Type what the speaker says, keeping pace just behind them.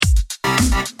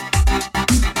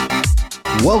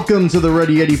Welcome to the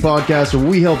Ready Yeti podcast, where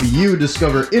we help you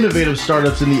discover innovative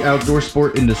startups in the outdoor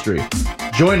sport industry.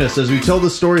 Join us as we tell the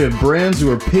story of brands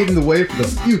who are paving the way for the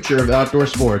future of outdoor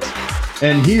sports.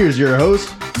 And here's your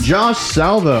host, Josh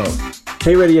Salvo.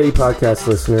 Hey Ready Yeti podcast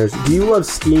listeners, do you love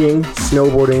skiing,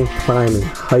 snowboarding, climbing,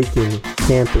 hiking,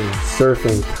 camping,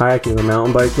 surfing, kayaking, or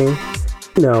mountain biking?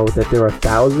 You know that there are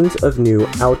thousands of new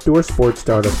outdoor sports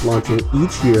startups launching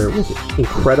each year with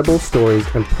incredible stories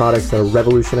and products that are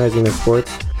revolutionizing their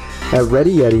sports. At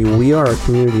Ready Yeti, we are a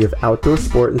community of outdoor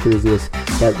sport enthusiasts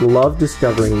that love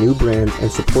discovering new brands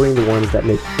and supporting the ones that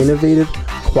make innovative,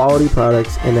 quality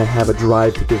products and that have a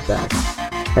drive to give back.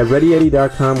 At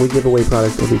ReadyYeti.com, we give away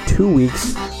products every 2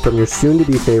 weeks from your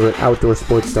soon-to-be favorite outdoor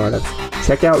sports startups.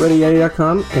 Check out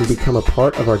ReadyYeti.com and become a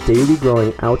part of our daily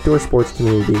growing outdoor sports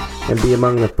community and be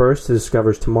among the first to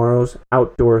discover tomorrow's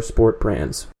outdoor sport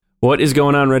brands. What is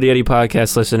going on, Ready Yeti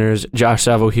podcast listeners? Josh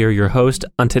Salvo here, your host.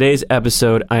 On today's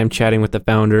episode, I am chatting with the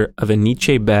founder of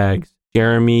Aniche Bags,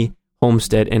 Jeremy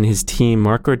Homestead, and his team,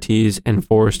 Mark Ortiz and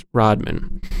Forrest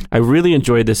Rodman. I really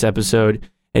enjoyed this episode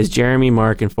as Jeremy,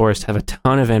 Mark, and Forrest have a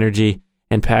ton of energy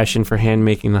and passion for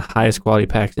hand-making the highest quality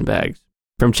packs and bags.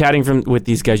 From chatting with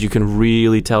these guys, you can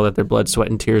really tell that their blood, sweat,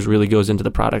 and tears really goes into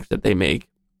the products that they make.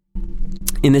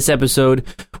 In this episode,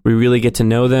 we really get to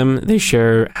know them. They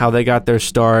share how they got their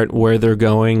start, where they're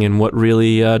going, and what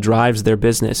really drives their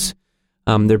business.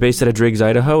 They're based out of Driggs,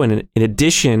 Idaho, and in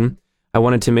addition, I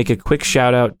wanted to make a quick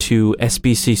shout-out to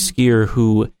SBC Skier,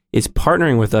 who is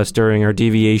partnering with us during our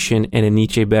Deviation and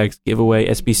Aniche Bags giveaway.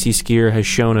 SBC Skier has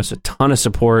shown us a ton of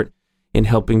support in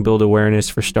helping build awareness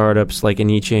for startups like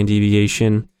Aniche and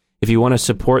Deviation. If you want to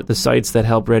support the sites that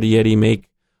help Ready Yeti make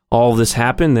all of this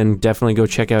happen, then definitely go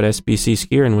check out SBC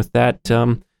Skier. And with that,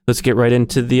 let's get right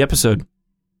into the episode.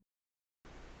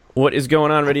 What is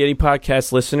going on, Ready Yeti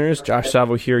podcast listeners? Josh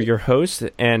Salvo here, your host,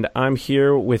 and I'm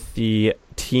here with the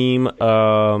team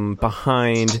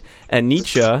behind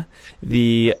Aniche,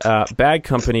 the bag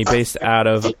company based out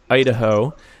of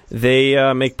Idaho.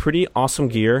 They make pretty awesome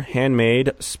gear,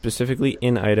 handmade specifically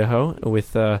in Idaho,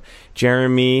 with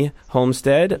Jeremy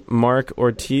Homestead, Mark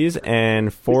Ortiz,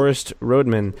 and Forrest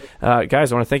Rodman.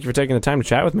 Guys, I want to thank you for taking the time to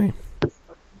chat with me.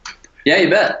 Yeah, you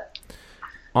bet.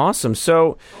 Awesome.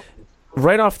 So,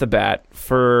 right off the bat,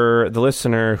 for the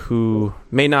listener who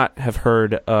may not have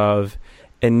heard of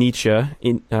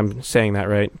Aniche, I'm saying that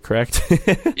right, correct?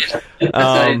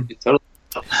 Yeah, totally.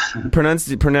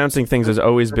 Pronouncing things has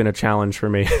always been a challenge for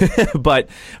me. But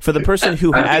for the person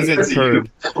who hasn't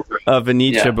heard of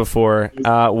Aniche before,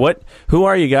 who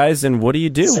are you guys and what do you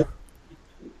do?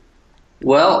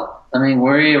 Well, I mean,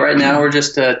 we're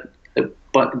just a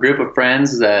group of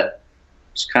friends that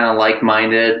just kind of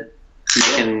like-minded,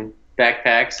 making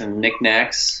backpacks and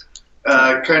knickknacks.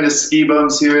 Kind of ski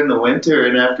bums here in the winter,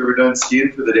 and after we're done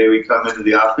skiing for the day, we come into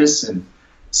the office and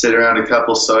sit around a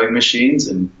couple sewing machines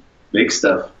and make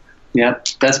stuff. Yeah,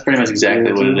 that's pretty much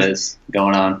exactly what it is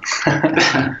going on.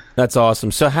 That's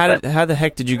awesome. So how the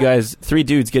heck did you guys, three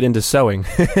dudes, get into sewing?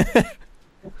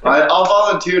 I'll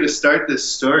volunteer to start this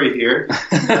story here.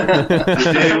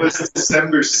 The day was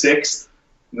December 6th,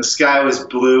 and the sky was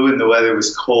blue and the weather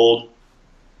was cold.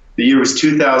 The year was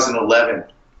 2011.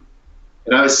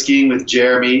 And I was skiing with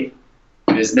Jeremy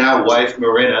and his now wife,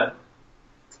 Marina.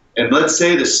 And let's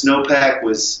say the snowpack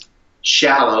was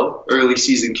shallow. Early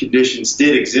season conditions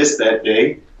did exist that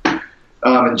day.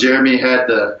 And Jeremy had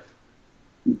the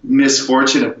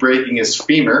misfortune of breaking his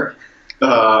femur.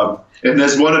 And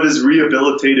as one of his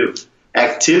rehabilitative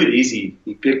activities, he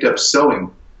picked up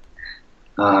sewing.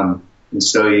 And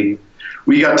so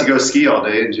we got to go ski all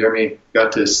day, and Jeremy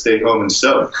got to stay home and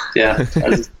sew. Yeah,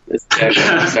 that's exactly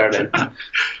how it started.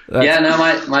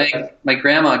 My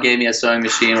grandma gave me a sewing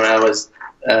machine when I was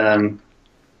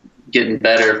getting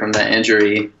better from that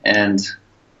injury, and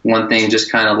one thing just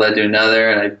kind of led to another.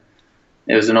 And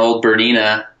it was an old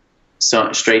Bernina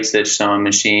straight stitch sewing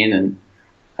machine, and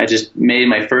I just made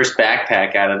my first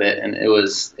backpack out of it, and it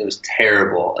was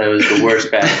terrible. It was the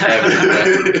worst bag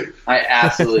ever. But I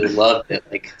absolutely loved it.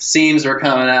 Like, seams were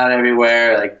coming out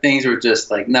everywhere. Like, things were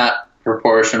just like not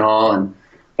proportional,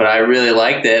 but I really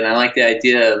liked it, and I liked the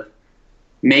idea of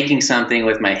making something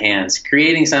with my hands,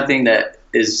 creating something that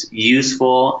is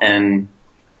useful and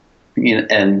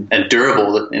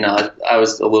durable. You know, I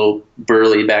was a little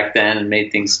burly back then and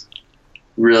made things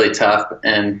really tough,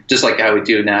 and just like how we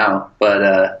do now,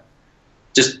 but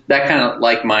just that kind of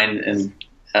like-minded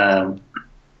and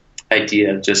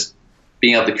idea of just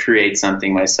being able to create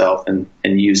something myself and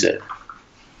use it.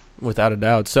 Without a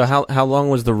doubt. So how long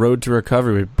was the road to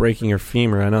recovery with breaking your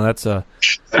femur? I know that's a...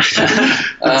 It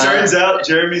turns out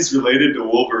Jeremy's related to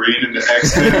Wolverine in the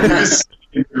X-Men.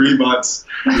 in 3 months.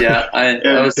 Yeah,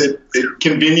 I was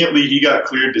conveniently he got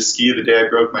cleared to ski the day I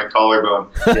broke my collarbone,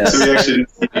 Yes. so he actually didn't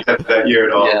ski that year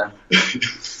at all. Yeah.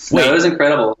 No, it was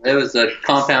incredible. It was a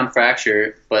compound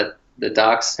fracture, but the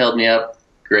docs held me up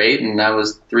great, and I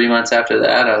was 3 months after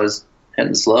that, I was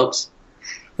hitting the slopes.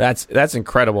 That's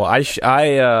incredible. I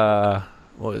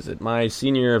what was it? My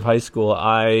senior year of high school,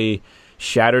 I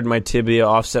shattered my tibia,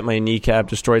 offset my kneecap,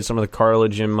 destroyed some of the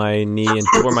cartilage in my knee, and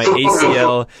tore my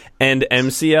ACL and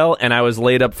MCL, and I was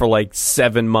laid up for like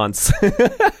 7 months.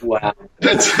 Wow.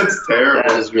 That's terrible.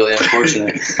 That is really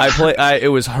unfortunate.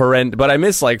 It was horrendous, but I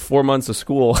missed like 4 months of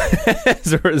school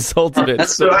as a result of it.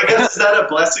 So I guess, is that a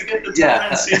blessing at the time?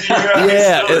 Yeah. Senior year of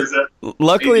Yeah, high school, or is that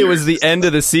luckily it was the end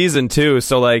of the season too,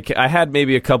 so like I had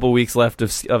maybe a couple weeks left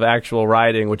of actual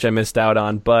riding, which I missed out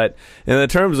on. But in the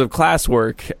terms of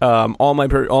classwork,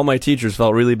 all my teachers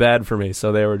felt really bad for me,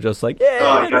 so they were just like,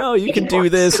 "Yeah, you can do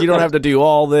this. You don't have to do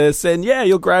all this, and yeah,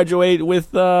 you'll graduate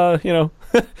with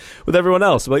with everyone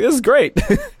else." I'm like, this is great.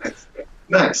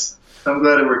 Nice. I'm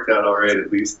glad it worked out all right,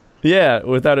 at least. Yeah,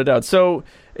 without a doubt. So,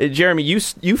 Jeremy,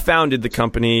 you founded the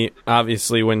company,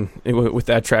 obviously, with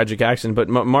that tragic accident. But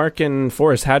Mark and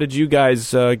Forrest, how did you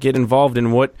guys get involved,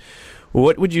 and what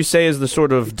would you say is the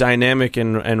sort of dynamic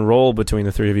and role between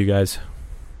the three of you guys?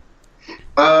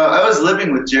 I was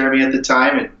living with Jeremy at the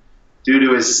time, and due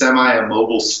to his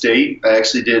semi-immobile state, I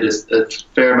actually did a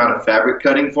fair amount of fabric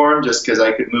cutting for him just because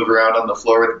I could move around on the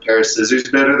floor with a pair of scissors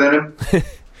better than him.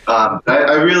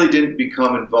 I really didn't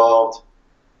become involved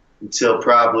until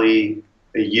probably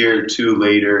a year or two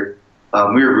later.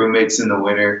 We were roommates in the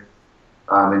winter,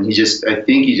 and I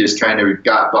think he just kind of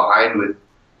got behind with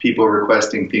people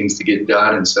requesting things to get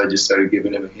done, and so I just started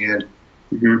giving him a hand.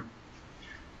 Mm-hmm.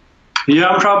 Yeah,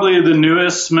 I'm probably the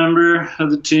newest member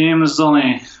of the team. This is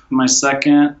only my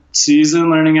second season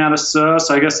learning how to sew,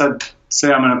 so I guess I'd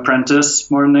say I'm an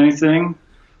apprentice more than anything.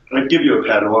 I'd give you a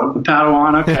Padawan. A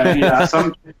Padawan, okay, yeah.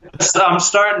 So I'm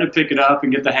starting to pick it up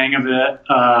and get the hang of it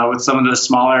with some of the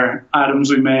smaller items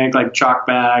we make, like chalk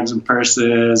bags and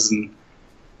purses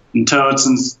and totes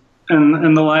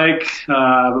and the like.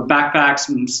 But backpacks,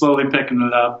 I'm slowly picking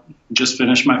it up. Just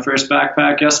finished my first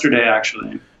backpack yesterday,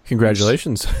 actually.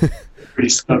 Congratulations. Pretty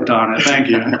stoked on it. Thank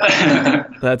you.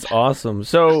 That's awesome.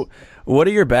 So, what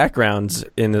are your backgrounds?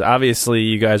 Obviously,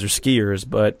 you guys are skiers,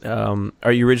 but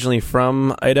are you originally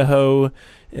from Idaho?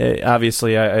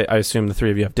 Obviously, I assume the three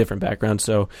of you have different backgrounds.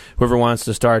 So, whoever wants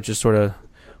to start, just sort of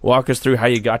walk us through how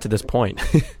you got to this point.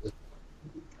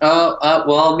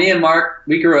 Well, me and Mark,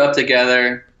 we grew up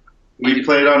together. We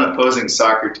played on opposing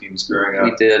soccer teams growing up.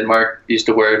 We did. Mark used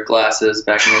to wear glasses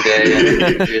back in the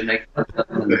day. And we'd make fun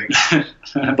of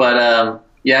him. But,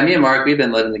 yeah, me and Mark, we've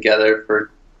been living together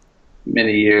for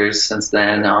many years since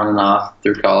then, on and off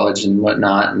through college and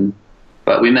whatnot.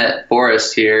 But we met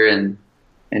Forrest here in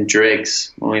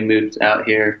Driggs when we moved out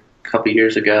here a couple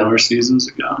years ago. 4 seasons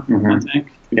ago, I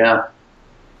think. Yeah.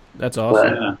 That's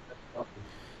awesome. But,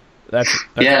 that's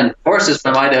yeah, and Forrest is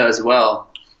from Idaho as well.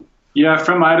 Yeah,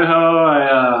 from Idaho.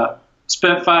 I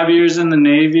spent 5 years in the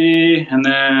Navy and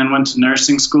then went to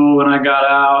nursing school when I got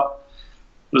out.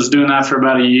 Was doing that for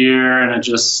about a year, and it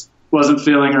just wasn't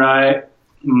feeling right,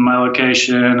 my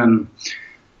location and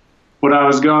what I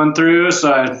was going through.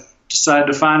 So I decided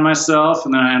to find myself,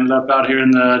 and then I ended up out here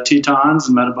in the Tetons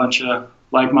and met a bunch of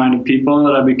like-minded people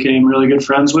that I became really good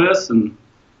friends with, and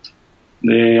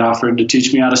they offered to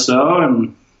teach me how to sew,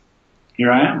 and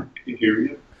here I am. Here we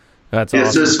go. That's yeah,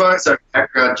 awesome. So as far as our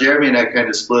background, Jeremy and I kind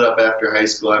of split up after high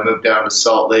school. I moved down to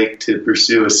Salt Lake to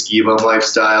pursue a ski bum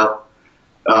lifestyle,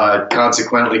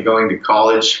 consequently going to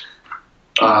college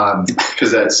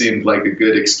because that seemed like a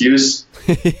good excuse.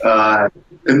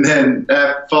 And then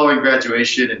following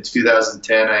graduation in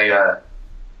 2010, I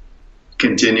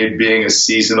continued being a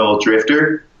seasonal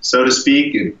drifter, so to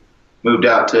speak, and moved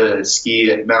out to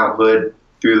ski at Mount Hood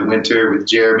through the winter with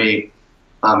Jeremy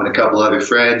and a couple other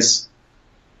friends.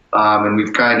 And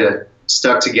we've kind of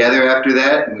stuck together after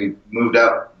that, and we moved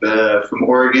out from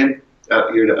Oregon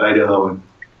out here to Idaho, and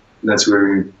that's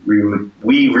where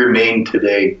we remain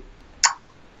today.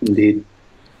 Indeed.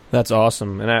 That's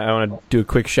awesome. And I want to do a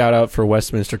quick shout out for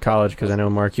Westminster College, because I know,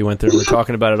 Mark, you went there. We were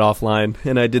talking about it offline,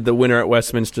 and I did the winter at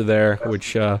Westminster there,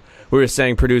 which we were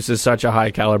saying produces such a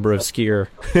high caliber of skier.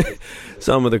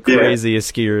 Some of the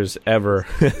craziest skiers ever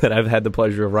that I've had the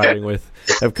pleasure of riding with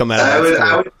have come out of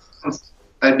that school.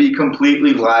 I'd be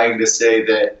completely lying to say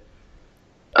that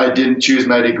I didn't choose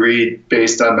my degree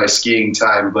based on my skiing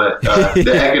time, but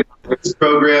the economics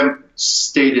program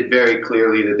stated very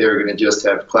clearly that they were going to just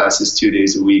have classes 2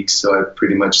 days a week, so I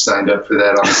pretty much signed up for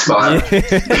that on the spot.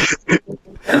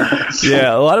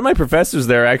 Yeah, a lot of my professors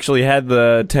there actually had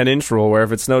the 10-inch rule, where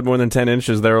if it snowed more than 10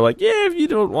 inches, they were like, yeah, if you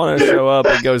don't want to show up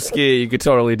and go ski, you could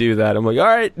totally do that. I'm like, all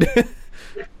right.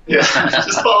 Yeah,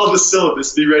 just follow the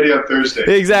syllabus. Be ready on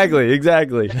Thursday.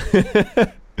 Exactly.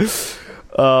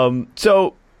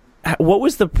 So what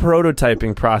was the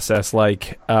prototyping process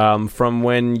like from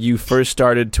when you first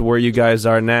started to where you guys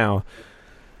are now?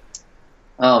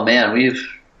 Oh, man, we've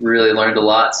really learned a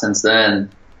lot since then.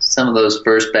 Some of those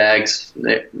first bags,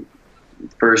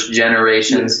 first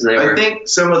generations, I think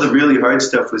some of the really hard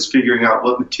stuff was figuring out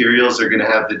what materials are going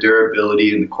to have the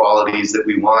durability and the qualities that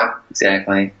we want.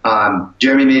 Exactly.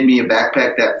 Jeremy made me a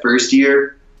backpack that first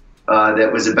year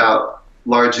that was about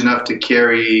large enough to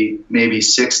carry maybe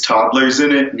 6 toddlers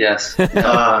in it. Yes.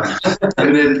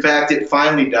 And in fact, it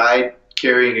finally died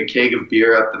carrying a keg of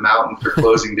beer up the mountain for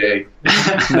closing day.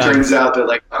 Turns out that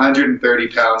like 130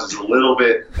 pounds is a little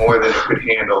bit more than it could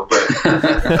handle, but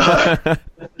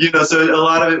so a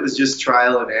lot of it was just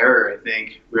trial and error, I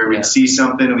think, where we'd see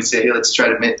something and we'd say, hey, let's try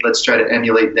to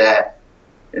emulate that,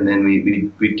 and then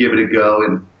we'd give it a go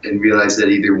and realize that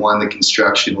either one, the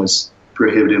construction was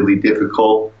prohibitively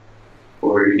difficult,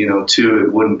 or 2,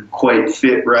 it wouldn't quite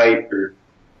fit right, or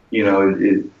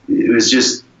it was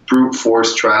just brute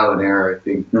force trial and error, I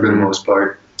think, for the most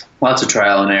part. Lots of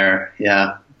trial and error,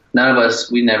 yeah. None of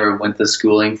us, we never went to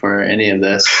schooling for any of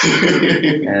this.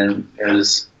 And it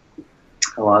was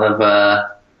a lot of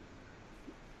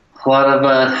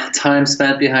time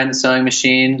spent behind the sewing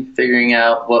machine, figuring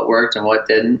out what worked and what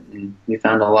didn't. And we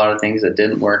found a lot of things that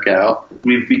didn't work out.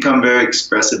 We've become very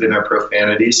expressive in our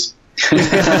profanities.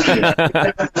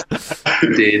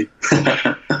 Indeed.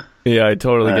 Yeah, I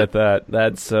totally get that.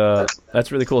 That's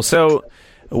really cool. So,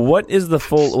 what is a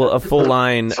full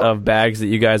line of bags that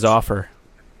you guys offer?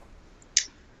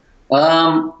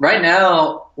 Right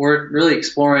now, we're really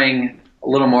exploring a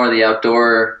little more of the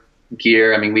outdoor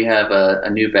gear. I mean, we have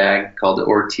a new bag called the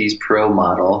Ortiz Pro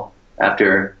model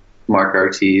after Mark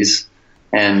Ortiz,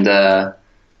 and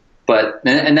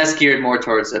that's geared more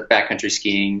towards backcountry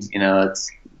skiing.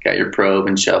 It's got your probe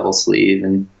and shovel sleeve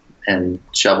and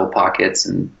shovel pockets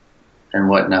and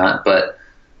whatnot. But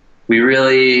we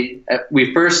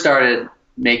first started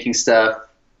making stuff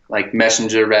like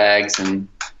messenger bags and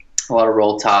a lot of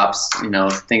roll tops,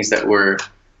 things that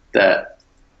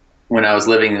when I was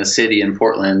living in the city in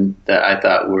Portland that I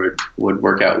thought would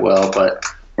work out well, but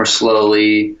we're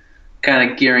slowly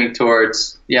kind of gearing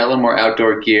towards, a little more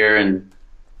outdoor gear and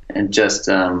just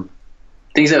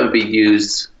things that would be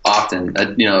used often,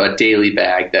 a daily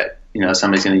bag that,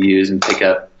 somebody's going to use and pick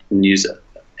up and use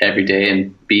every day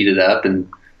and beat it up.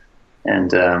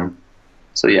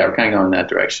 So we're kind of going in that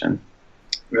direction.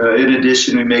 In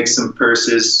addition, we make some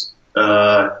purses,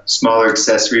 smaller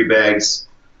accessory bags,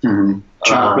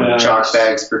 chalk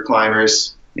bags for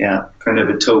climbers. Yeah. Kind of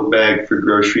a tote bag for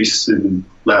groceries and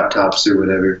laptops or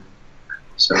whatever.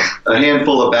 So a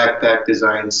handful of backpack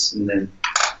designs, and then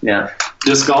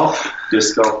disc golf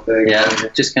bag. Yeah,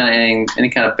 just kind of any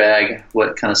kind of bag.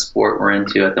 What kind of sport we're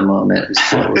into at the moment is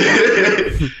what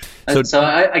we're doing. So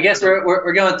I guess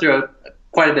we're going through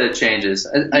quite a bit of changes.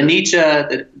 A niche,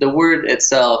 the word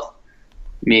itself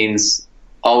means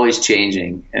always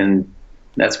changing, and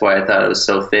that's why I thought it was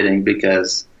so fitting,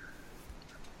 because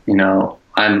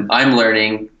I'm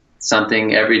learning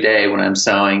something every day when I'm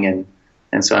sewing,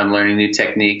 and so I'm learning new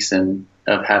techniques and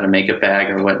of how to make a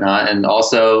bag or whatnot, and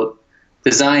also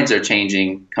designs are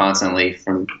changing constantly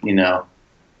from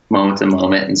moment to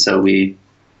moment, and so we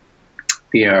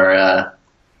are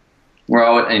we're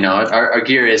all our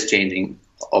gear is changing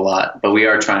a lot, but we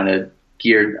are trying to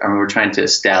we're trying to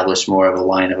establish more of a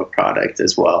line of a product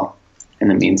as well in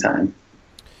the meantime.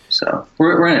 So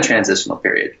we're in a transitional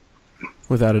period.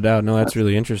 Without a doubt. No, that's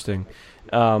really interesting.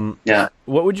 What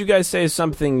would you guys say is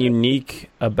something unique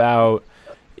about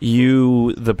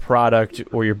you, the product,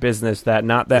 or your business that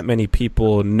not that many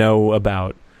people know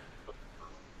about?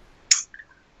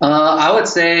 I would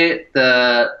say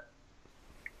the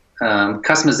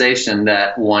customization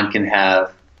that one can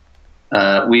have.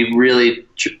 We really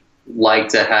like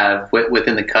to have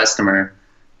within the customer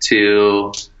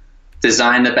to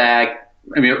design the bag.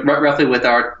 I mean, roughly with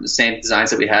the same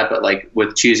designs that we have, but like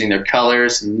with choosing their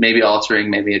colors and maybe altering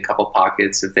maybe a couple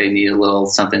pockets if they need a little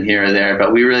something here or there.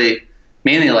 But we really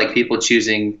mainly like people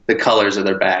choosing the colors of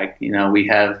their bag. We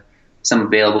have some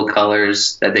available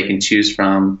colors that they can choose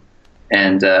from,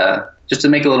 and just to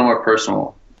make it a little more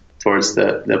personal towards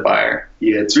the buyer.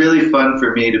 Yeah, it's really fun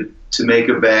for me to make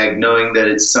a bag knowing that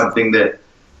it's something that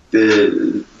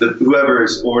the whoever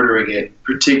is ordering it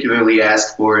particularly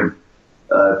asked for, and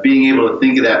being able to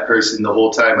think of that person the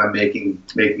whole time I'm making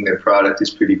their product is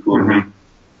pretty cool to me.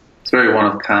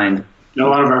 kind. A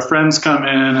lot of our friends come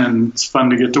in, and it's fun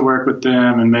to get to work with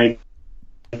them and make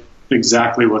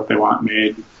exactly what they want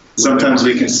made. Sometimes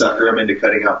we can sucker them into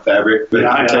cutting out fabric, but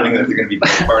pretending that they're going to be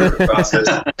part of the process.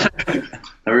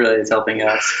 That really is helping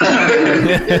us.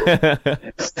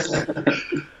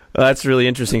 Well, that's really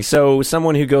interesting. So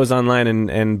someone who goes online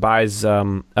and buys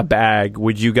a bag,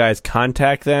 would you guys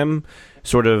contact them,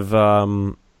 sort of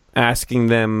asking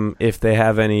them if they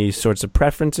have any sorts of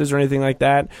preferences or anything like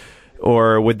that?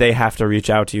 Or would they have to reach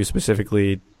out to you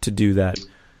specifically to do that?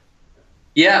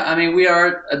 Yeah, I mean, we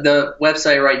are the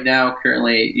website right now.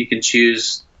 Currently, you can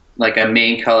choose like a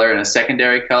main color and a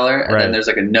secondary color, and then there's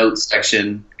like a notes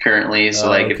section currently.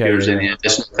 So if there's any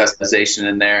additional customization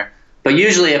in there. But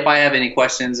usually, if I have any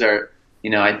questions or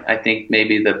I think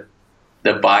maybe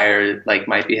the buyer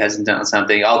might be hesitant on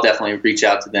something, I'll definitely reach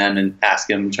out to them and ask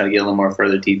them, try to get a little more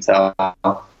further detail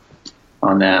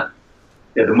on that.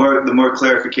 Yeah, the more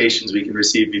clarifications we can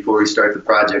receive before we start the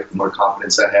project, the more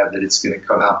confidence I have that it's going to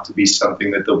come out to be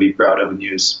something that they'll be proud of and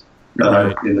use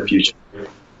in the future.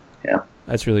 Yeah,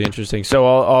 that's really interesting. So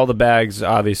all the bags,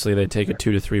 obviously, they take a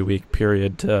 2 to 3 week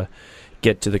period to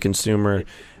get to the consumer.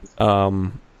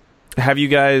 How do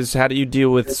you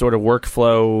deal with sort of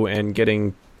workflow and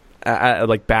getting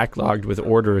backlogged with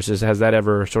orders? Has that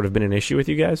ever sort of been an issue with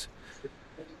you guys?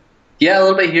 Yeah, a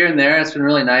little bit here and there. It's been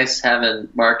really nice having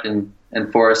Mark and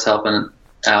Forrest helping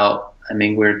out. I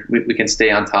mean, we can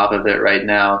stay on top of it right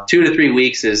now. 2 to 3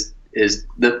 weeks is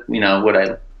the what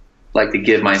I like to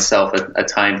give myself a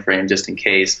time frame just in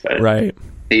case, but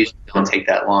they usually don't take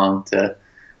that long to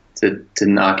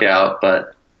knock out.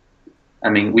 But I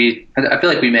mean, I feel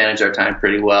like we manage our time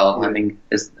pretty well. I mean,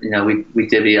 we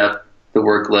divvy up the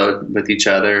workload with each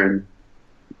other,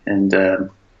 and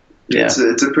it's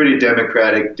a pretty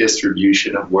democratic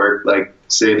distribution of work. Like,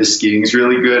 say the skiing's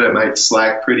really good, I might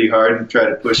slack pretty hard and try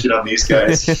to push it on these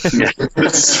guys.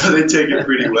 So they take it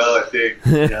pretty well, I think.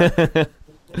 Yeah.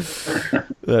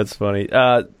 That's funny.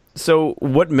 So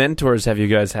what mentors have you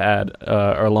guys had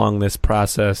along this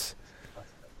process?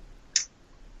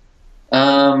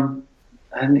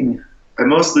 I mean, I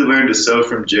mostly learned to sew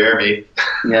from Jeremy.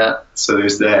 Yeah. So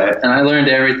there's that. And I learned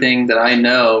everything that I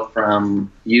know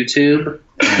from YouTube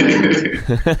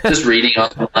and just reading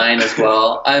online as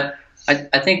well.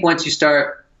 I think once you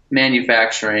start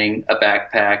manufacturing a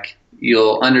backpack,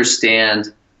 you'll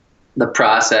understand the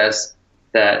process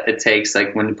that it takes,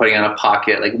 like when you're putting on a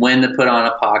pocket, like when to put on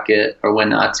a pocket or when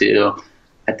not to.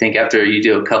 I think after you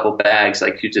do a couple bags,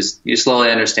 like you slowly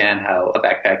understand how a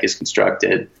backpack is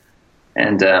constructed.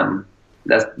 And that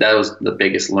was the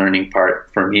biggest learning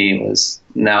part for me. Was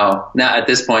now at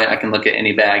this point I can look at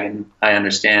any bag and I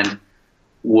understand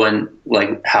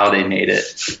how they made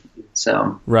it.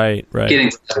 So right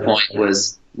getting to that point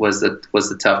was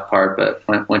the tough part, but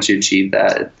once you achieve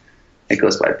that, it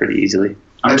goes by pretty easily.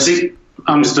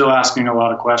 I'm still asking a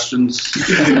lot of questions.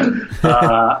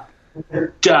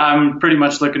 I'm pretty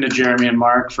much looking to Jeremy and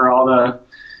Mark for all the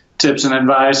tips and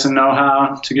advice and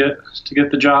know-how to get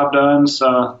the job done.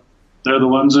 So they're the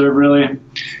ones that have really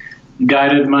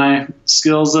guided my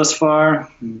skills thus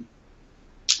far.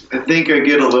 I think I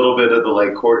get a little bit of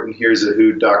the Horton Hears a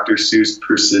Who, Dr. Seuss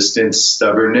persistence,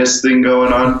 stubbornness thing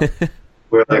going on,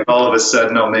 where all of a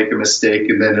sudden I'll make a mistake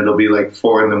and then it'll be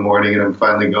 4 a.m. and I'm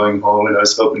finally going home and I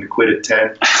was hoping to quit at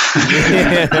 10.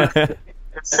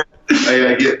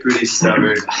 I get pretty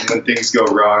stubborn, and when things go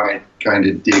wrong, I kind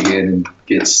of dig in and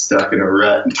get stuck in a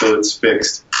rut until it's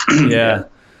fixed. Yeah,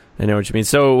 I know what you mean.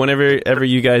 So whenever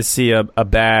you guys see a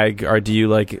bag, or do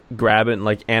you grab it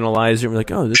and analyze it and be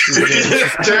like, oh, this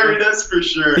is Jeremy does for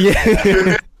sure.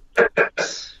 Yeah.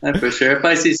 For sure. If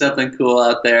I see something cool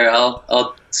out there,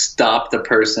 I'll stop the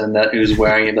person who's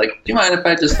wearing it. Like, do you mind if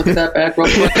I just look at that bag real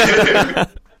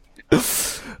quick?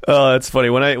 Oh, that's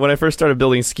funny. When I first started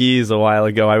building skis a while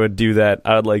ago, I would do that.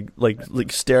 I would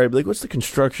like stare. I'd be like, "What's the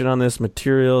construction on this?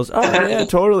 Materials? Oh yeah,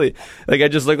 totally." I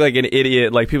just look like an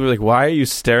idiot. People are like, "Why are you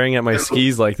staring at my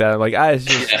skis like that?" I'm like,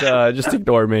 just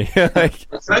ignore me."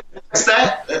 What's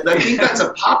that? I think that's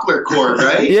a poplar cord,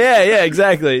 right? Yeah,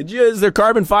 exactly. Is there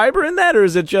carbon fiber in that, or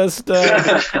is it just? Well,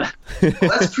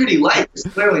 that's pretty light.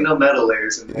 There's clearly no metal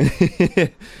layers in there.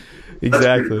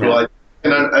 Exactly. Cool.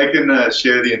 I can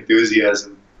share the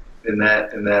enthusiasm in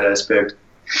that aspect.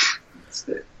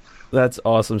 That's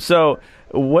awesome. So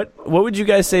what would you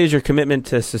guys say is your commitment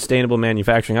to sustainable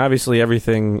manufacturing? Obviously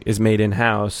everything is made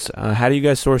in-house. How do you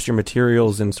guys source your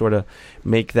materials and sort of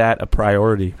make that a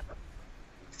priority?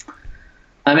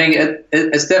 I mean,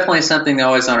 it's definitely something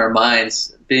always on our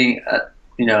minds. I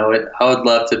would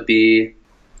love to be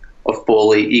a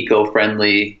fully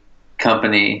eco-friendly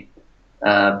company,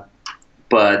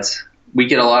 but we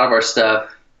get a lot of our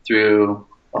stuff through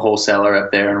a wholesaler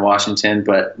up there in Washington,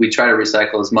 but we try to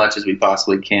recycle as much as we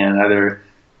possibly can. Either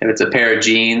if it's a pair of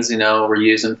jeans, we're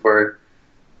using for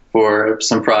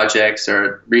some projects,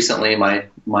 or recently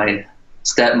my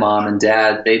stepmom and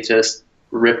dad, they just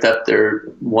ripped up their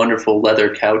wonderful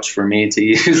leather couch for me to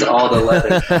use all the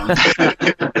leather,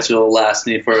 which will last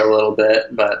me for a little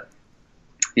bit. But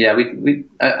yeah,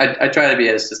 I try to be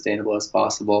as sustainable as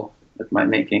possible with my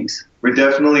makings. We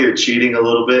definitely are cheating a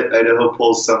little bit. Idaho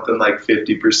pulls something like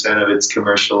 50% of its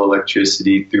commercial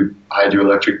electricity through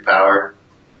hydroelectric power.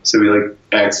 So we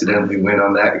accidentally win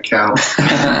on that account.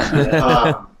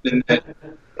 And then,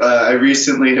 I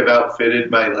recently have outfitted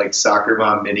my soccer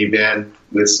mom minivan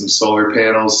with some solar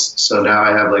panels. So now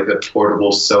I have a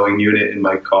portable sewing unit in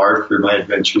my car for my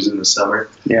adventures in the summer.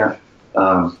 Yeah.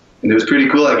 And it was pretty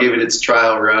cool. I gave it its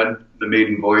trial run, the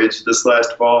maiden voyage, this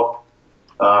last fall.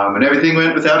 And everything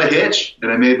went without a hitch.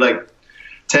 And I made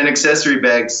 10 accessory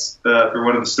bags for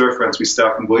one of the storefronts we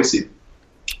stock in Boise.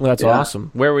 Well, that's awesome.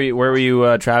 Where were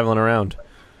you traveling around?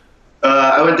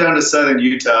 I went down to southern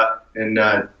Utah and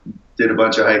did a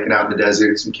bunch of hiking out in the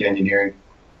desert, some canyoneering.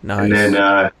 Nice. And then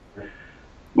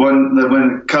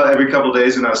every couple of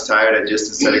days when I was tired, I just,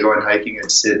 instead of going hiking,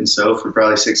 I'd sit and sew for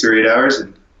probably 6 or 8 hours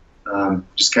and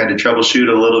just kind of troubleshoot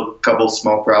a couple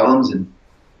small problems. And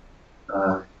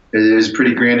it was a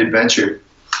pretty grand adventure.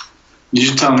 You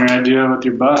should tell me your idea with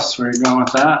your bus. Where are you going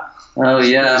with that? Oh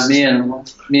yeah, me and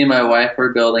my wife were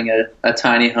building a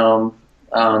tiny home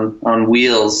on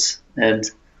wheels, and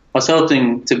I was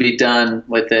hoping to be done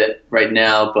with it right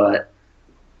now, but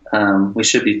we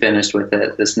should be finished with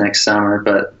it this next summer.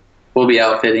 But we'll be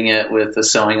outfitting it with a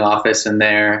sewing office in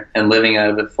there and living out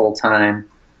of it full time.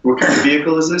 What kind of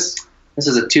vehicle is this? This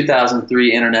is a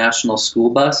 2003 International School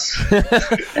Bus.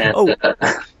 And,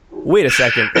 wait a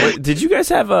second. Did you guys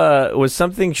have was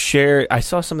something shared? I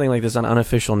saw something like this on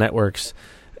unofficial networks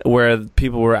where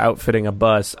people were outfitting a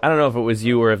bus. I don't know if it was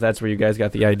you or if that's where you guys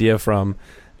got the idea from.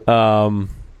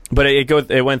 But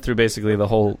it went through basically the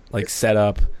whole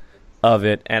setup of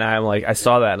it, and I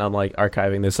saw that and I'm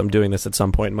archiving this. I'm doing this at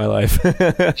some point in my life.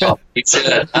 Oh, you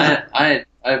should. I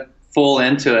full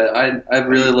into it. I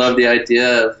really love the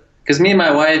idea of, because me and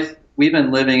my wife, we've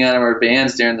been living out of our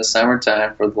vans during the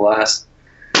summertime for the last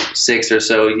 6 or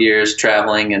so years,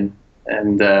 traveling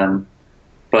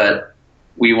but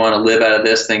we want to live out of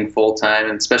this thing full time,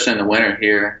 and especially in the winter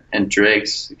here in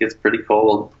Driggs, it gets pretty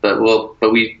cold. But we're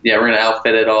gonna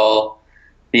outfit it all,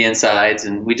 the insides,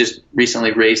 and we just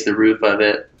recently raised the roof of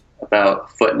it about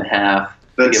 1.5 feet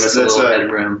to give us a little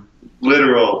headroom.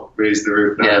 Literal raise the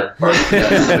roof. Yeah.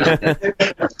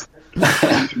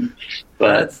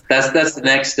 But that's the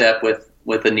next step with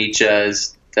Anicha,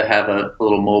 is to have a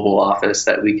little mobile office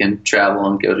that we can travel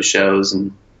and go to shows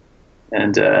and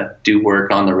do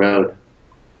work on the road.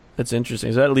 That's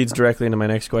interesting. So that leads directly into my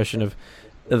next question of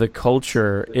the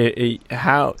culture.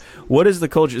 What is the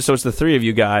culture? So it's the three of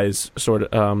you guys sort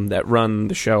of that run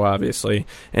the show, obviously,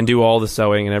 and do all the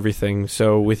sewing and everything.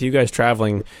 So with you guys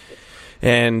traveling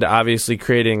and obviously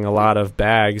creating a lot of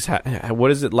bags,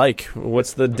 what is it like?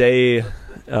 What's the day,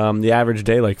 the average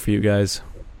day like for you guys?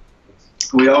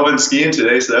 We all went skiing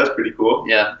today, so that's pretty cool.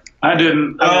 Yeah. I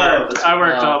didn't. I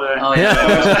worked all day. Oh,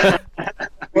 yeah.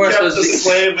 He kept the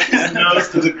slave with his nose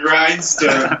to the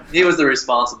grindstone. He was the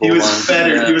responsible one. He was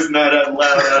fettered. Yeah. He was not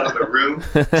allowed out of the room.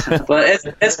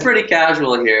 But it's pretty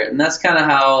casual here, and that's kind of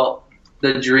how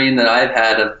the dream that I've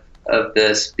had of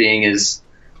this being is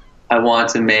I want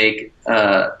to make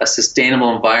a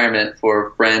sustainable environment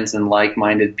for friends and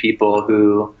like-minded people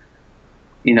who,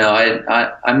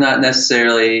 I'm not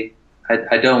necessarily.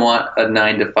 I don't want a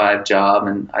 9-to-5 job,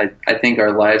 and I think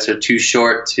our lives are too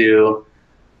short to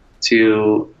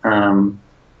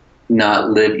not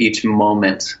live each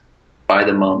moment by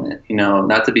the moment,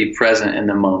 not to be present in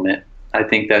the moment. I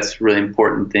think that's a really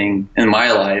important thing in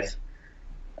my life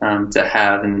to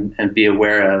have and be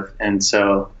aware of. And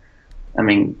so,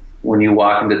 when you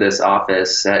walk into this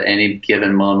office at any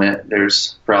given moment,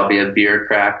 there's probably a beer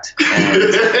cracked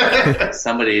and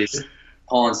somebody's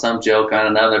pulling some joke on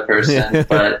another person,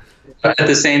 but at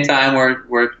the same time,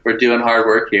 we're doing hard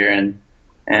work here,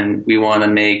 and we want to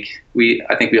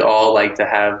I think we all like to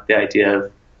have the idea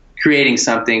of creating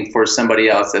something for somebody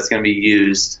else that's going to be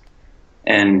used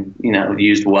and,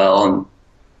 used well.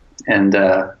 And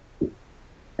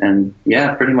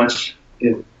yeah, pretty much.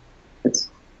 It's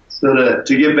so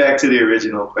to get back to the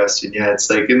original question. Yeah.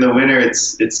 It's in the winter,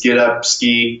 it's get up,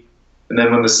 ski. And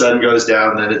then when the sun goes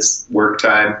down, then it's work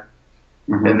time.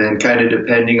 Mm-hmm. And then kind of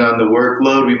depending on the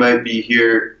workload, we might be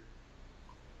here,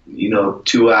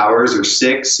 2 hours or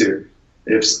 6, or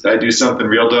If I do something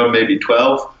real dumb, maybe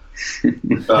 12.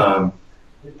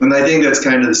 And I think that's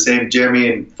kind of the same.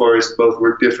 Jeremy and Forrest both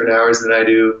work different hours than I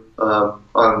do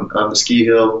on the ski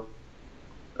hill.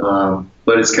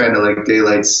 But it's kind of like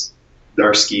daylight's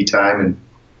our ski time and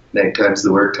nighttime's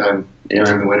the work time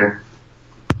during the winter.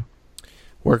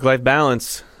 Work-life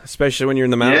balance, especially when you're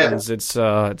in the mountains. Yeah. It's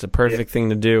a perfect thing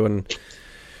to do, and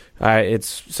it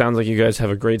sounds like you guys have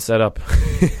a great setup.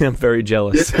 I'm very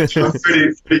jealous. Yeah, I'm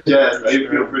pretty jazzed. I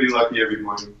feel pretty lucky every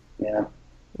morning. Yeah.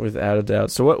 Without a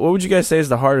doubt. So what would you guys say is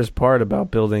the hardest part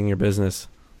about building your business?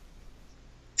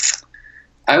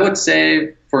 I would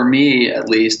say, for me at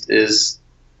least, is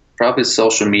probably the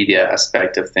social media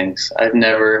aspect of things. I've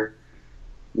never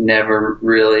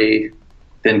really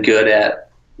been good at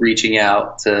reaching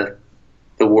out to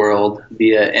the world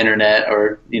via internet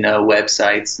or,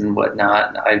 websites and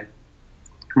whatnot.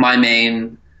 My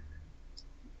main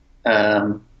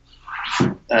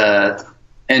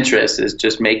interest is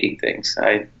just making things.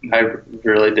 I've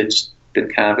really been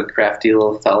kind of a crafty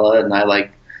little fella, and I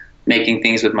like making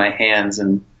things with my hands,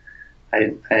 and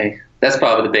I that's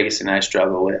probably the biggest thing I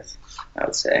struggle with, I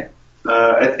would say.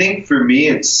 I think for me,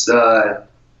 it's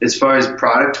as far as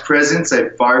product presence, I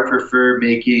far prefer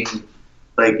making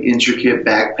like intricate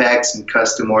backpacks and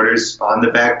custom orders on the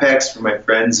backpacks for my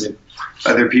friends and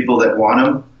other people that want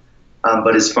them.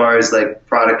 But as far as like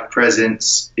product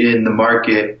presence in the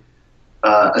market,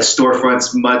 a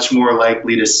storefront's much more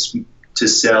likely to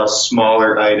sell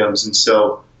smaller items, and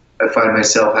so I find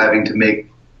myself having to make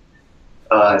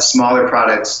smaller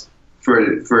products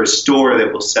for a store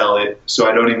that will sell it. So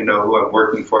I don't even know who I'm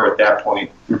working for at that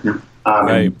point. Mm-hmm.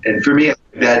 Right. And for me,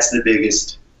 that's the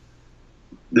biggest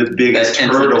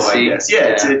hurdle, I guess.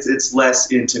 Yeah, it's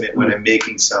less intimate when I'm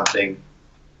making something,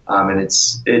 and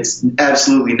it's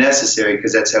absolutely necessary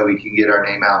because that's how we can get our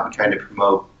name out and kind of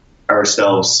promote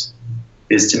ourselves,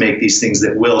 is to make these things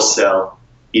that will sell,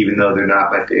 even though they're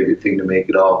not my favorite thing to make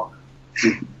at all.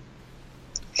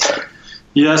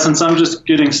 Yeah, since I'm just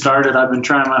getting started, I've been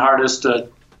trying my hardest to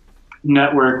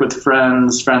network with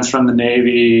friends from the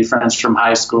Navy, friends from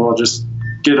high school, just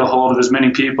get a hold of as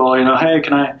many people, hey,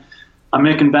 I'm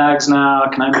making bags now,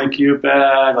 can I make you a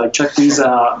bag? Like, check these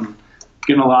out. And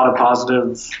getting a lot of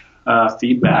positive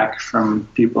feedback from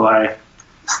people I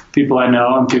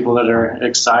know and people that are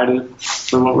excited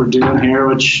for what we're doing here,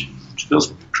 which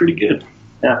feels pretty good.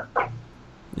 Yeah.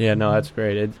 Yeah, no, that's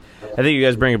great. I think you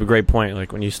guys bring up a great point.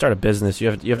 Like, when you start a business, you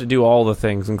have to do all the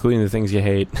things, including the things you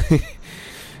hate.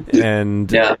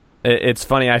 And yeah. It's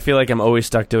funny. I feel like I'm always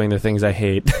stuck doing the things I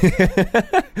hate.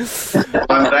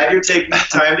 I'm glad you're taking the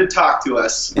time to talk to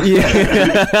us. Yeah.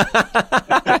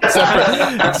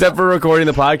 except for recording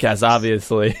the podcast,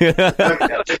 obviously.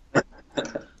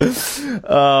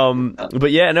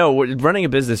 But yeah, no, running a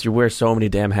business, you wear so many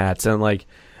damn hats. And like,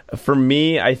 for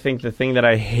me, I think the thing that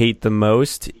I hate the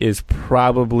most is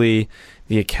probably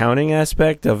the accounting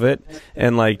aspect of it,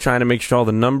 and like trying to make sure all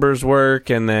the numbers work,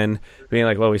 and then being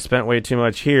like, well, we spent way too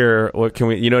much here. What can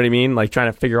we, you know what I mean? Like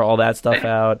trying to figure all that stuff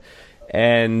out.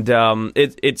 And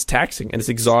it's taxing and it's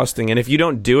exhausting. And if you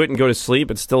don't do it and go to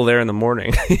sleep, it's still there in the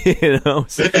morning.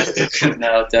 So,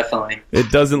 no, definitely.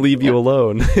 It doesn't leave you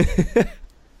alone.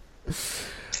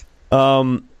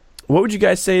 What would you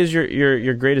guys say is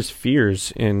your greatest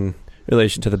fears in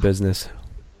relation to the business?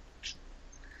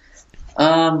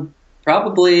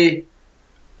 Probably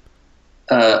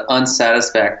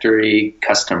unsatisfactory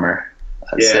customer,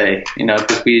 I'd say.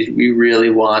 Because we really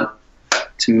want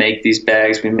to make these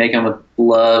bags. We make them with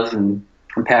love and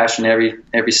compassion.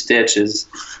 Every stitch is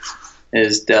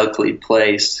delicately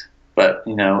placed. But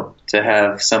to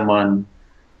have someone,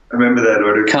 I remember that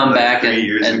order come back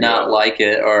and not like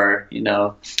it, or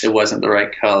it wasn't the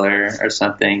right color or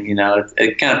something.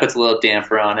 It kind of puts a little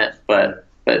damper on it. But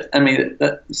I mean,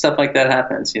 stuff like that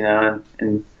happens.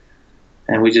 And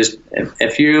we just,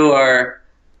 if you are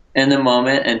in the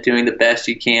moment and doing the best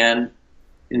you can,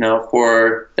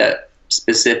 for that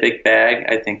specific bag,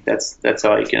 I think that's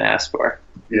all you can ask for.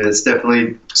 Yeah, it's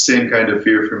definitely the same kind of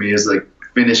fear for me, is like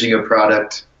finishing a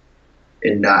product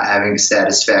and not having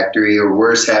satisfactory, or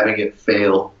worse, having it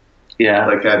fail. Yeah.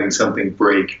 Like having something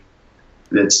break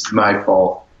that's my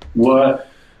fault. What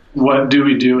do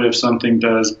we do if something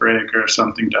does break or if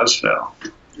something does fail?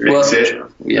 Fix it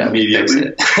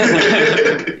immediately.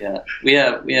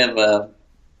 Yeah, we have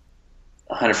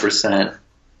 100%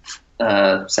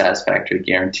 satisfactory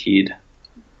guaranteed.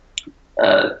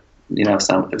 If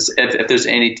there's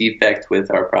any defect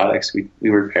with our products, we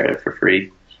repair it for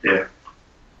free. Yeah,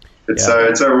 it's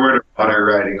our word of honor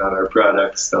riding on our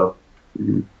products. So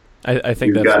I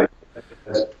think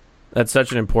that's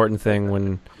such an important thing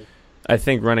when I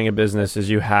think running a business is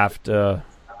you have to,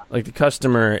 like, the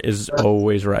customer is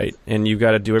always right, and you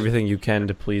got to do everything you can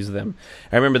to please them.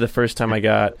 I remember the first time I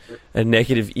got a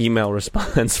negative email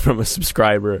response from a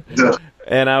subscriber,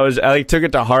 and I took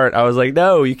it to heart. I was like,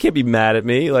 no, you can't be mad at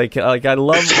me. Like I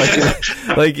love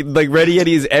like Ready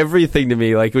Yeti is everything to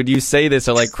me. Like when you say this,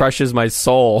 it like crushes my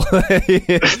soul.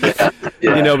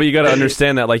 You know, but you got to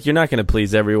understand that like you're not going to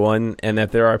please everyone, and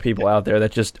that there are people out there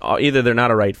that just either they're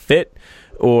not a right fit,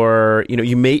 or you know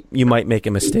you might make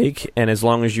a mistake, and as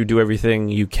long as you do everything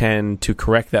you can to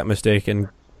correct that mistake and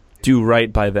do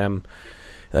right by them,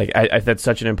 like I that's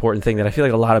such an important thing that I feel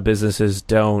like a lot of businesses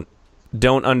don't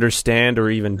understand or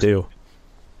even do.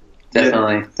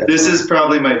 Definitely. This is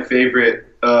probably my favorite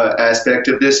aspect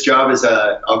of this job is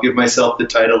I'll give myself the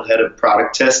title head of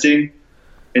product testing.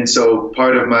 And so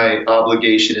part of my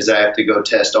obligation is I have to go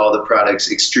test all the products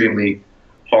extremely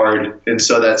hard. And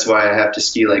so that's why I have to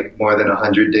ski like more than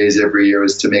 100 days every year,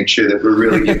 is to make sure that we're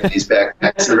really giving these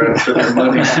backpacks a run for their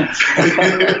money.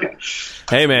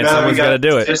 Hey man, someone's got to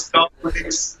do it. Disc golf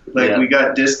brakes. We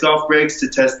got disc golf brakes to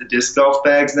test the disc golf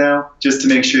bags now, just to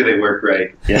make sure they work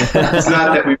right. Yeah. It's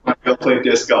not that we want to go play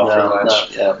disc golf for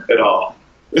lunch at all.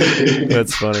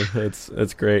 That's funny.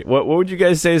 That's great. What would you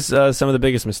guys say is some of the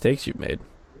biggest mistakes you've made?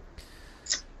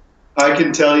 I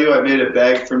can tell you I made a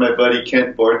bag for my buddy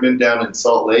Kent Boardman down in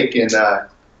Salt Lake, and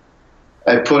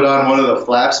I put on one of the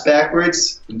flaps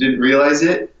backwards and didn't realize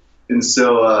it. And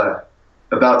so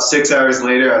about 6 hours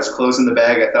later, I was closing the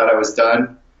bag. I thought I was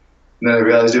done. And then I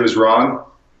realized it was wrong.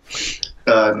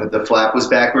 The flap was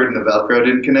backward and the Velcro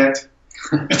didn't connect.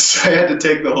 So I had to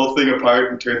take the whole thing apart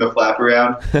and turn the flap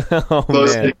around.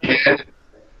 Close it again.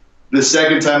 The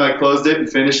second time I closed it and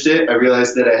finished it, I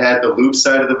realized that I had the loop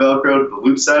side of the Velcro to the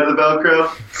loop side of the Velcro,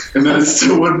 and then it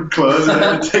still wouldn't close, and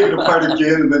I had to take it apart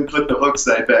again and then put the hook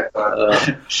side back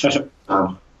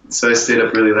on. So I stayed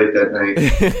up really late that night.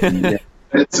 And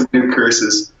had some new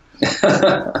curses.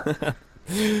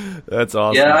 That's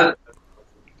awesome. Yeah,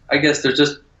 I guess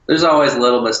there's always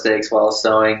little mistakes while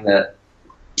sewing that,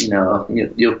 you know,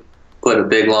 you'll put a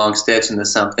big long stitch into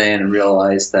something and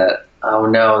realize that, oh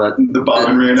no, that the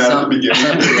bobbin ran out at the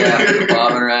beginning. Yeah, the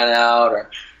bobbin ran out,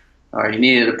 or you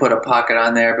needed to put a pocket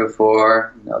on there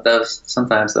before. You know,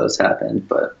 sometimes those happen,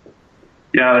 but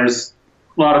yeah, there's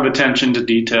a lot of attention to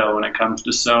detail when it comes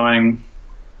to sewing.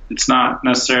 It's not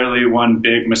necessarily one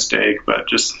big mistake, but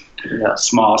just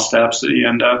small steps that you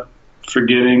end up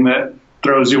forgetting that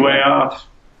throws you way off.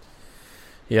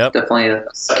 Yep. Definitely a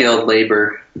skilled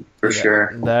labor for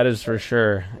sure. That is for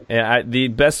sure. And the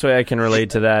best way I can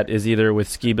relate to that is either with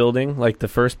ski building. Like the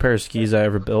first pair of skis I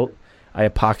ever built, I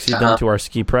epoxied them to our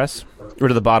ski press, or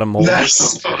to the bottom mold.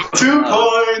 Nice. 2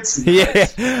 points.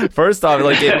 Yeah. First off,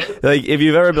 if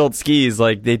you've ever built skis,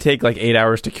 like they take like 8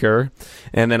 hours to cure,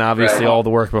 and then obviously all the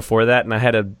work before that. And I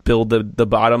had to build the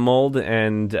bottom mold,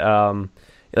 and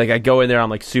like I go in there, I'm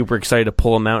like super excited to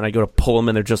pull them out, and I go to pull them,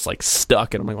 and they're just like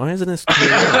stuck, and I'm like, why isn't this clear?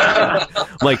 I'm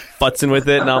like futzing with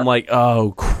it, and I'm like,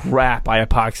 oh crap, I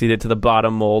epoxied it to the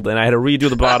bottom mold, and I had to redo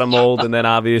the bottom mold, and then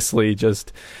obviously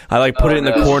I like put it in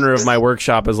the corner of my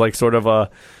workshop as like sort of a,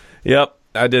 yep,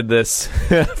 I did this.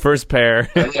 First pair.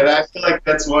 And I feel like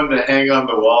that's one to hang on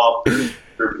the wall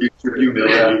for future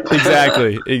humility.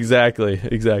 Exactly.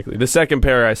 The second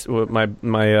pair,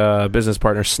 my business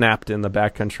partner snapped in the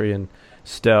backcountry and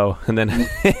Stowe, and then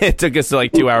it took us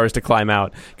like 2 hours to climb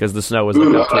out because the snow was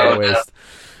like up to our waist.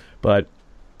 But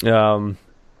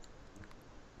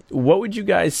what would you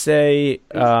guys say?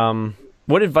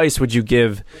 What advice would you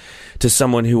give to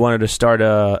someone who wanted to start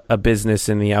a business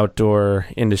in the outdoor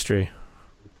industry?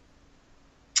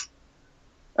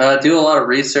 Do a lot of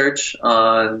research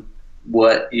on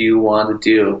what you want to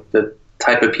do, the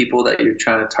type of people that you're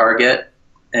trying to target,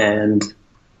 and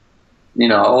you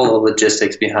know, all the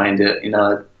logistics behind it. You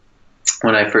know,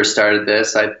 when I first started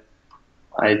this, I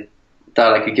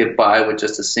thought I could get by with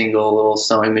just a single little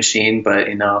sewing machine, but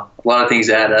you know, a lot of things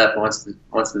add up. Once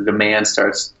the demand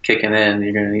starts kicking in,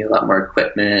 you're going to need a lot more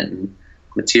equipment and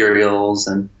materials,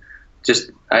 and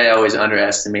just I always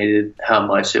underestimated how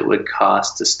much it would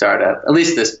cost to start up at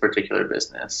least this particular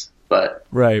business. But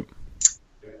right,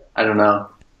 I don't know.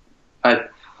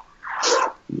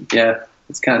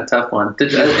 It's kind of a tough one.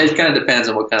 It kind of depends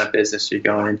on what kind of business you're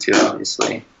going into,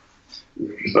 obviously.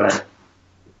 But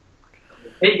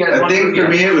I think for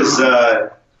me it was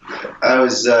I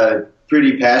was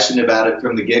pretty passionate about it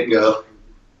from the get-go.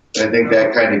 I think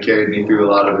that kind of carried me through a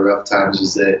lot of the rough times,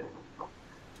 was that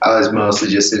I was mostly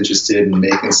just interested in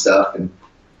making stuff, and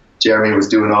Jeremy was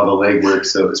doing all the legwork,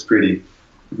 so it was pretty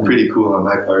cool on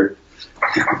my part.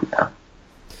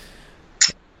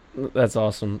 That's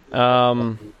awesome.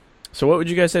 So what would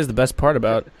you guys say is the best part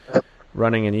about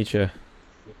running Anicha?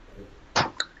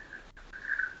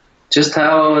 Just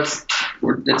how it's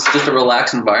just a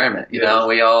relaxed environment. You know,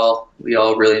 we all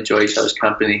really enjoy each other's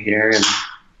company here, and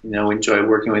we enjoy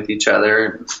working with each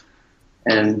other,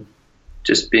 and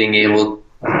just being able,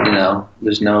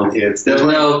 there's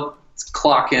no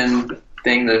clock in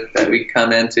thing that we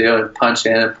come into and punch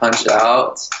in and punch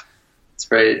out. It's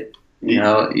very, you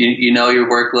know your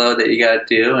workload that you got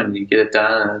to do, and you get it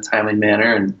done in a timely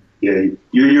manner. And yeah,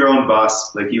 you're your own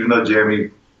boss. Like, even though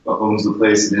Jeremy owns the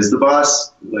place and is the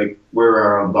boss, like, we're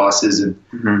our own bosses,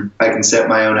 and I can set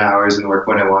my own hours and work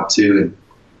when I want to, and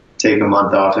take a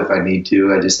month off if I need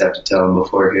to. I just have to tell them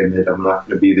beforehand that I'm not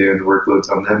going to be there, and the workload's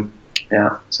on them.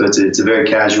 Yeah. So it's a very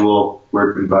casual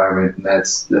work environment, and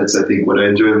that's I think what I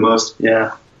enjoy the most.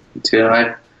 Yeah, me too.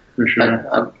 For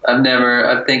sure.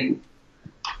 I think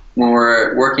when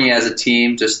we're working as a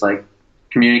team, just like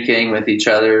communicating with each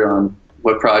other on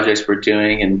what projects we're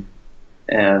doing,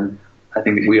 and I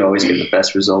think we always get the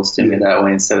best results doing it that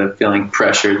way, instead of feeling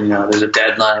pressured. There's a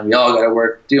deadline. We all got to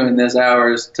work doing this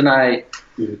hours tonight.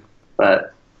 Yeah.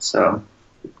 But so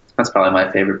that's probably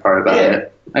my favorite part about it.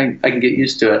 I can get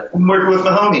used to it. I'm working with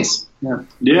my homies.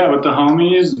 Yeah, with the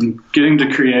homies and getting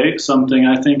to create something,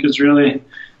 I think is really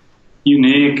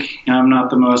unique. I'm not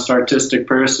the most artistic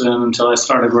person until I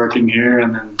started working here,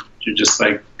 and then you're just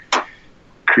like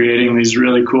creating these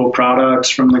really cool products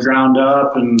from the ground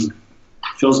up, and it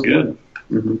feels good.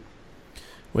 Mm-hmm.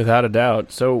 Without a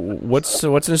doubt. So what's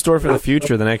in store for the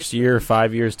future, the next year,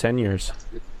 5 years, 10 years?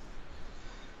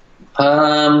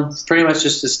 Pretty much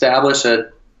just establish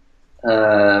a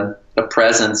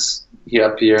presence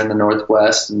up here in the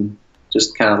Northwest, and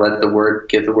just kind of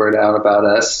get the word out about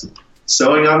us.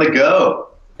 Sewing on the go.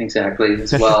 Exactly,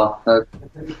 as well.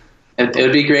 It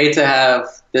would be great to have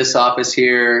this office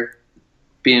here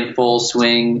be in full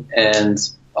swing, and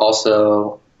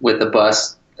also with a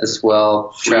bus as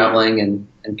well, traveling and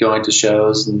going to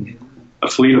shows, and a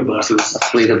fleet of buses.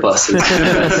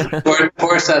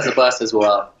 Forrest has a bus as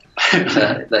well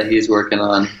that he's working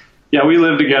on. Yeah, we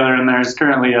live together, and there's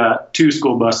currently 2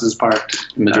 school buses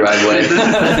parked in the driveway.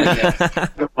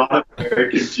 A lot of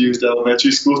very confused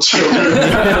elementary school children.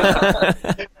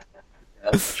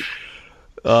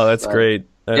 Oh, that's great.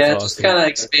 That's awesome. Just kind of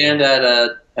expand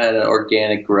at an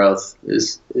organic growth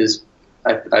is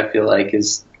I feel like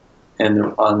is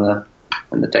on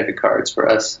the deck of cards for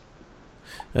us.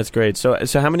 That's great. So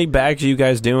how many bags are you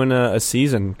guys doing a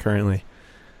season currently?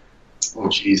 Oh,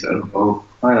 geez, I don't know.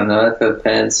 That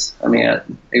depends. I mean,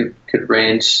 it could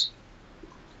range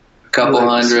a couple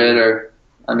hundred, or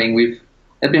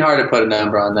it'd be hard to put a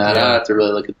number on that. Yeah. I have to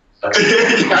really look at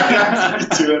I have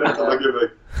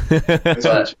to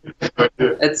but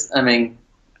it's,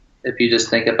 if you just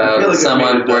think about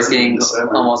someone working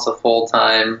almost a full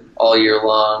time all year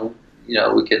long,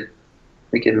 we could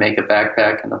make a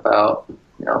backpack in about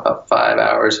 5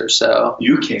 hours or so.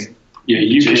 You can. Yeah,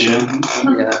 you can.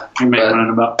 Yeah, you make one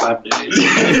in about 5 days.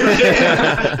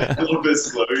 A little bit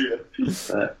slower, yeah.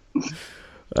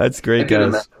 That's great,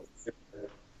 guys.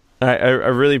 I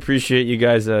really appreciate you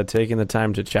guys taking the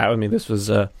time to chat with me. This was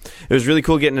it was really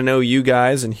cool getting to know you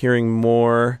guys and hearing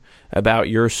more about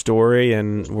your story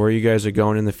and where you guys are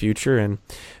going in the future. And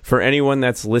for anyone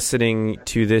that's listening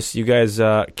to this, you guys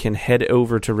can head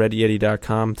over to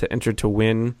ReadyEddie.com to enter to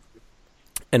win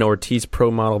an Ortiz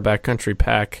Pro Model Backcountry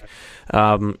Pack.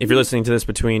 If you're listening to this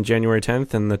between January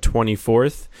 10th and the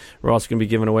 24th, we're also going to be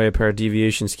giving away a pair of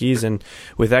Deviation skis. And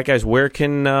with that, guys, where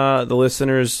can the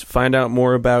listeners find out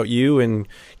more about you and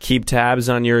keep tabs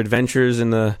on your adventures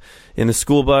in the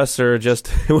school bus or just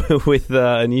with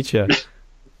Anicha?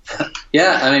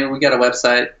 Yeah, we got a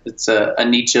website. It's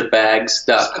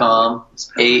anichabags.com.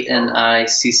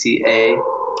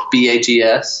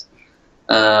 ANICCABAGS.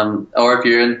 Or if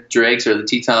you're in Drake's or the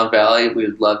Teton Valley, we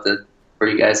would love for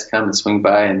you guys to come and swing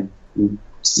by and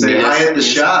say hi at the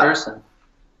shop. Person.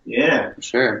 Yeah, for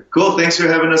sure. Cool. Thanks for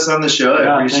having us on the show.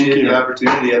 I appreciate the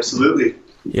opportunity. Absolutely.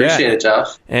 Appreciate it,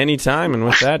 Josh. Anytime. And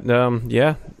with that,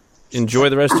 enjoy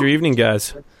the rest of your evening,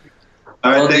 guys.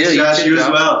 All right, thanks, Josh. You as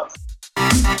well.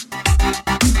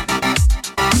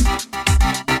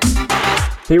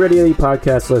 Hey Ready Eddie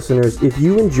podcast listeners, if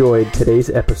you enjoyed today's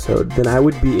episode, then I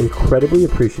would be incredibly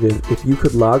appreciative if you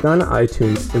could log on to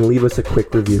iTunes and leave us a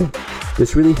quick review.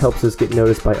 This really helps us get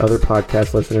noticed by other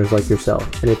podcast listeners like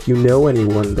yourself, and if you know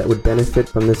anyone that would benefit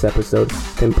from this episode,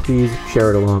 then please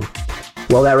share it along.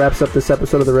 Well, that wraps up this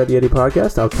episode of the Ready Eddie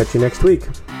podcast. I'll catch you next week.